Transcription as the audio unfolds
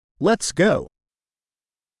Let's go.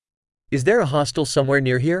 Is there a hostel somewhere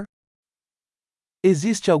near here?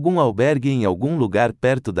 Existe algum albergue em algum lugar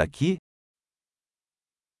perto daqui?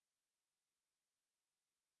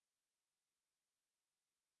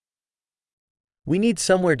 We need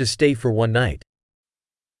somewhere to stay for one night.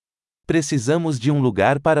 Precisamos de um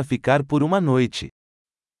lugar para ficar por uma noite.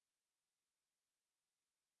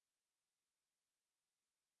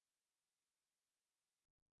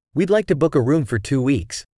 We'd like to book a room for 2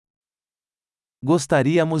 weeks.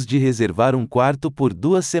 Gostaríamos de reservar um quarto por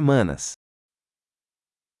 2 semanas.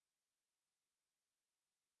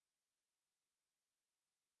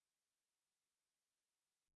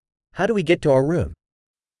 How do we get to our room?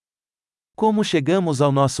 Como chegamos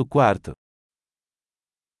ao nosso quarto?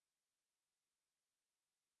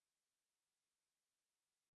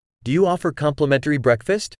 Do you offer complimentary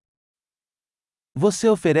breakfast? Você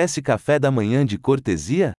oferece café da manhã de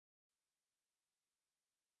cortesia?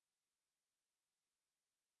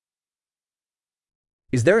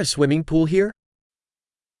 Is there a swimming pool here?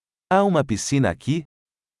 Há uma piscina aqui?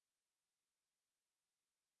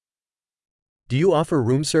 Do you offer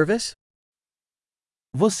room service?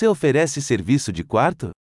 Você oferece serviço de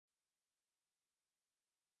quarto?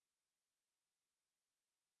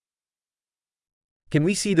 Can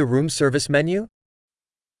we see the room service menu?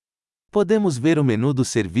 Podemos ver o menu do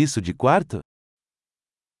serviço de quarto?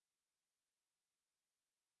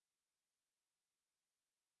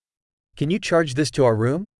 Can you charge this to our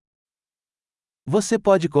room? Você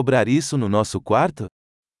pode cobrar isso no nosso quarto?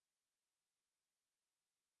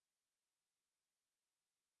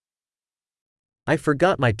 I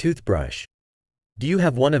forgot my toothbrush. Do you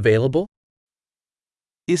have one available?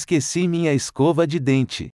 Esqueci minha escova de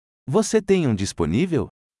dente. Você tem um disponível?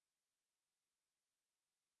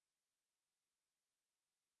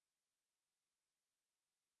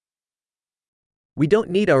 We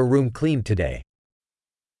don't need our room cleaned today.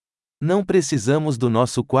 Não precisamos do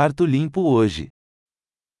nosso quarto limpo hoje.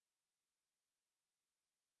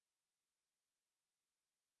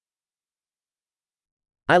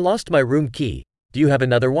 I lost my room key. Do you have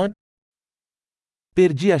another one?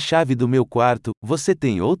 Perdi a chave do meu quarto, você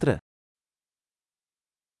tem outra?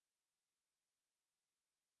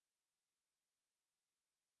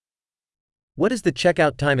 What is the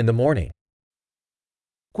checkout time in the morning?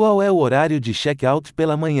 Qual é o horário de check-out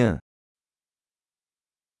pela manhã?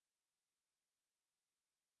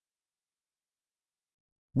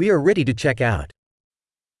 We are ready to check out.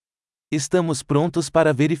 Estamos prontos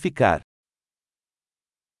para verificar.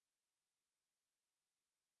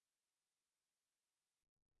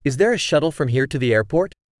 Is there a shuttle from here to the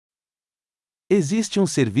airport? Existe um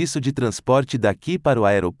serviço de transporte daqui para o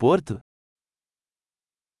aeroporto?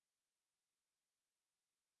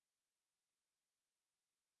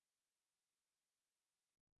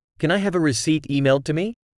 Can I have a receipt emailed to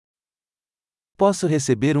me? Posso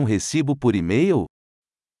receber um recibo por e-mail?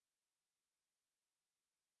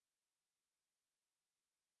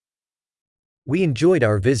 We enjoyed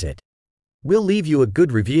our visit. We'll leave you a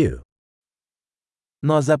good review.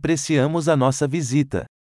 Nós apreciamos a nossa visita.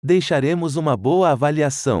 Deixaremos uma boa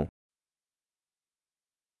avaliação.